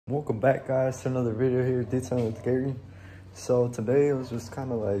Welcome back, guys, to another video here, Detailing with Gary. So today it was just kind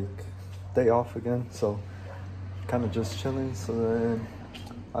of like day off again, so kind of just chilling. So then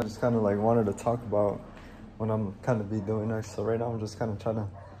I just kind of like wanted to talk about what I'm kind of be doing next. So right now I'm just kind of trying to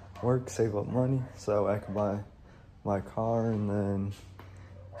work, save up money so I can buy my car. And then,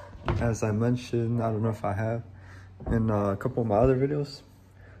 as I mentioned, I don't know if I have in a couple of my other videos,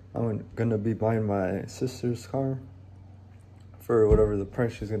 I'm gonna be buying my sister's car for whatever the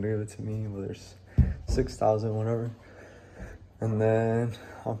price she's gonna give it to me, whether it's $6,000, whatever. And then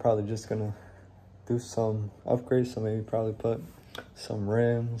I'm probably just gonna do some upgrades. So maybe probably put some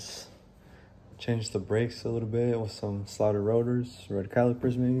rims, change the brakes a little bit with some slotted rotors, red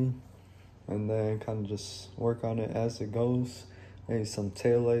calipers maybe, and then kind of just work on it as it goes. Maybe some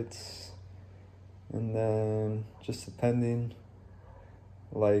taillights, and then just depending,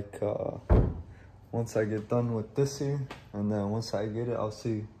 like once I get done with this here, and then once I get it, I'll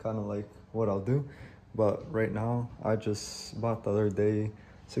see kind of like what I'll do. But right now, I just bought the other day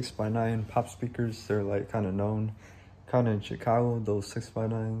 6x9 pop speakers. They're like kind of known, kind of in Chicago, those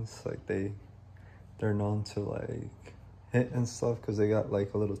 6x9s, like they're known to like hit and stuff because they got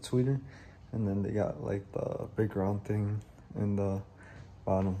like a little tweeter, and then they got like the big round thing in the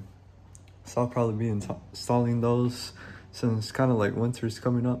bottom. So I'll probably be installing those since kind of like winter's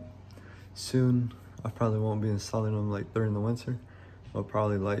coming up soon. I probably won't be installing them like during the winter, but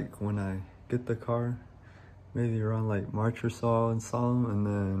probably like when I get the car, maybe around like March or so, I'll install them. And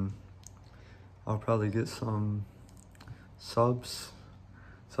then I'll probably get some subs.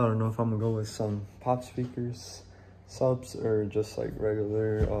 So I don't know if I'm gonna go with some pop speakers subs or just like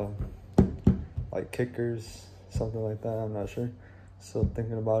regular like kickers, something like that. I'm not sure, still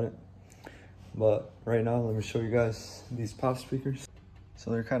thinking about it. But right now, let me show you guys these pop speakers. So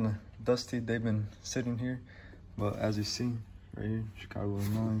they're kind of dusty, they've been sitting here, but as you see right here, Chicago,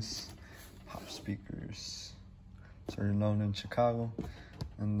 Illinois, pop speakers. So they're known in Chicago.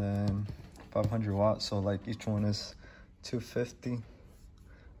 And then 500 watts, so like each one is 250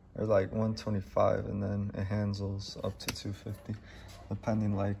 or like 125, and then it handles up to 250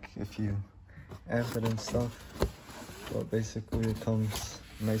 depending like if you amp it and stuff. But basically it comes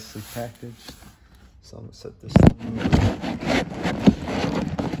nicely packaged. So I'm gonna set this down.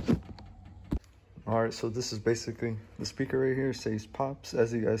 Alright, so this is basically the speaker right here. It says pops.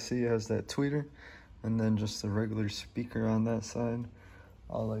 As you guys see, it has that tweeter, and then just a regular speaker on that side.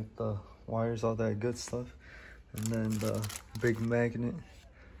 All like the wires, all that good stuff. And then the big magnet.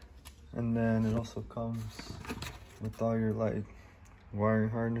 And then it also comes with all your like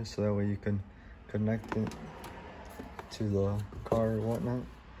wiring harness, so that way you can connect it to the car or whatnot.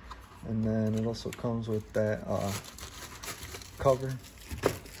 And then it also comes with that cover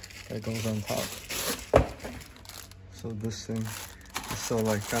that goes on top. So this thing is still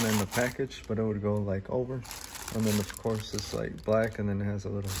like kind of in the package, but it would go like over. And then of course it's like black, and then it has a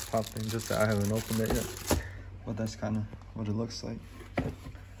little top thing. Just that I haven't opened it yet, but that's kind of what it looks like.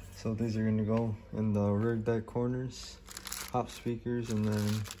 So these are gonna go in the rear deck corners, pop speakers. And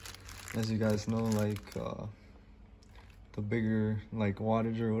then as you guys know, like the bigger like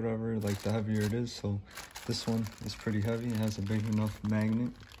wattage or whatever, like the heavier it is. So this one is pretty heavy. It has a big enough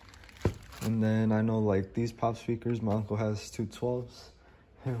magnet. And then I know like these pop speakers, my uncle has 212s.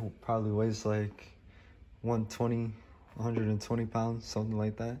 It probably weighs like 120 pounds, something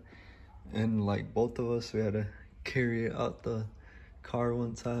like that. And like both of us, we had to carry it out the car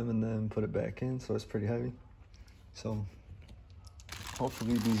one time and then put it back in, so it's pretty heavy. So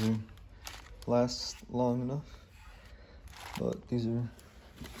hopefully these are last long enough. But these are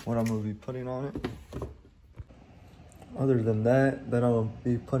what I'm gonna be putting on it. Other than that I'll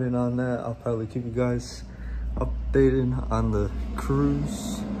be putting on that, I'll probably keep you guys updated on the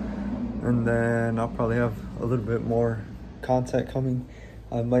Cruze. And then I'll probably have a little bit more content coming.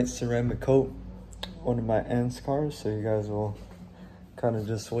 I might ceramic coat one of my aunt's cars, so you guys will kind of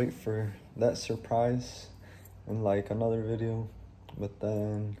just wait for that surprise in like another video. But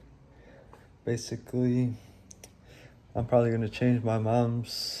then basically I'm probably gonna change my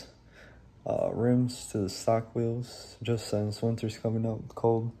mom's rims to the stock wheels, just since winter's coming up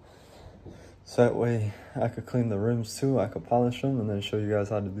cold. So that way I could clean the rims too, I could polish them, and then show you guys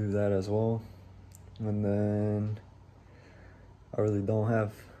how to do that as well. And then I really don't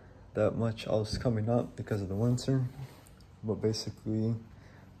have that much else coming up because of the winter. But basically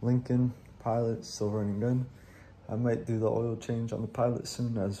Lincoln Pilot still running good. I might do the oil change on the Pilot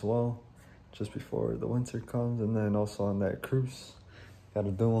soon as well, just before the winter comes. And then also on that Cruze,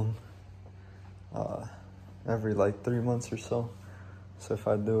 gotta do them every like 3 months or so. So if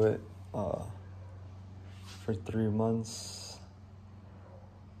I do it for 3 months,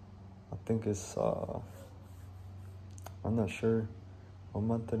 I think it's I'm not sure what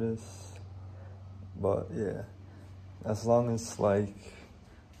month it is, but yeah, as long as like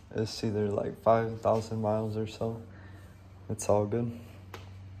it's either like 5,000 miles or so, it's all good.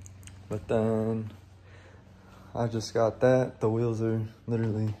 But then I just got that. The wheels are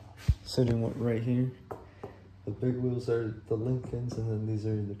literally sitting right here. The big wheels are the Lincolns, and then these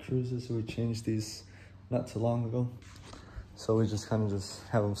are the Cruzes. We changed these not too long ago, so we just kind of just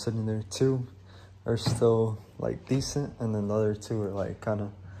have them sitting there. Two are still like decent, and then the other two are like kind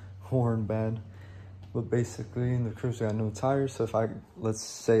of worn bad. But basically in the Cruze got new tires, so if let's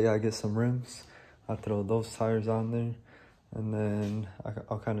say I get some rims, I throw those tires on there, and then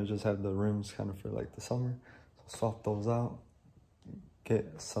I'll kind of just have the rims kind of for like the summer. So swap those out,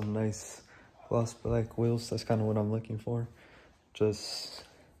 get some nice gloss black wheels. That's kind of what I'm looking for. Just,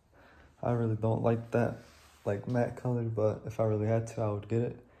 I really don't like that like matte color, but if I really had to, I would get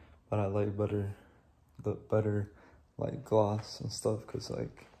it. But I like the better like gloss and stuff, because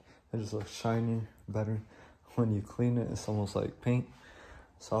like it just looks shinier, better. When you clean it, it's almost like paint.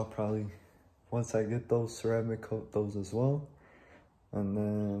 So I'll probably, once I get those, ceramic coat those as well. And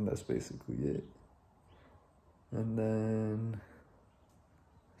then that's basically it. And then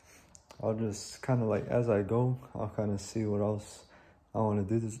I'll just kind of like, as I go, I'll kind of see what else I want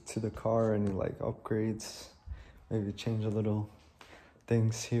to do to the car, any like upgrades, maybe change a little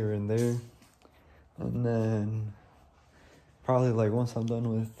things here and there. And then probably like once I'm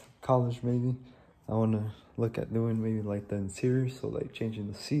done with college, maybe I want to look at doing maybe like the interior, so like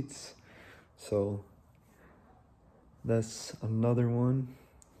changing the seats. So that's another one.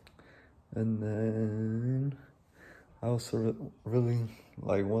 And then I also really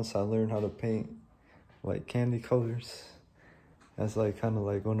like, once I learn how to paint like candy colors, that's like kind of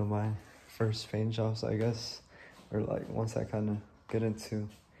like one of my first paint jobs, I guess. Or like once I kind of get into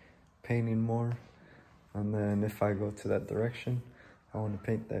painting more, and then if I go to that direction, I want to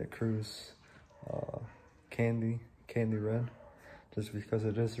paint that Cruze candy red, just because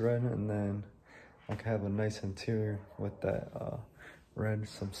it is red. And then I can have a nice interior with that red,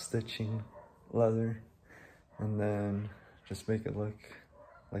 some stitching, leather, and then just make it look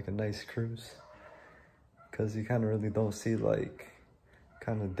like a nice Cruze, because you kind of really don't see like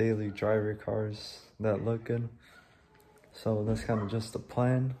kind of daily driver cars that look good. So that's kind of just the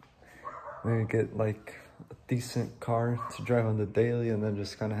plan. Maybe get like a decent car to drive on the daily, and then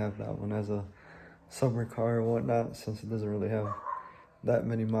just kind of have that one as a summer car or whatnot, since it doesn't really have that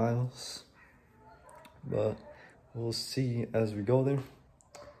many miles. But we'll see as we go there.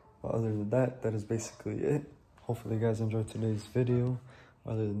 But other than that, that is basically it. Hopefully you guys enjoyed today's video.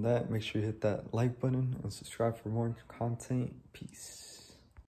 Other than that, make sure you hit that like button and subscribe for more content. Peace.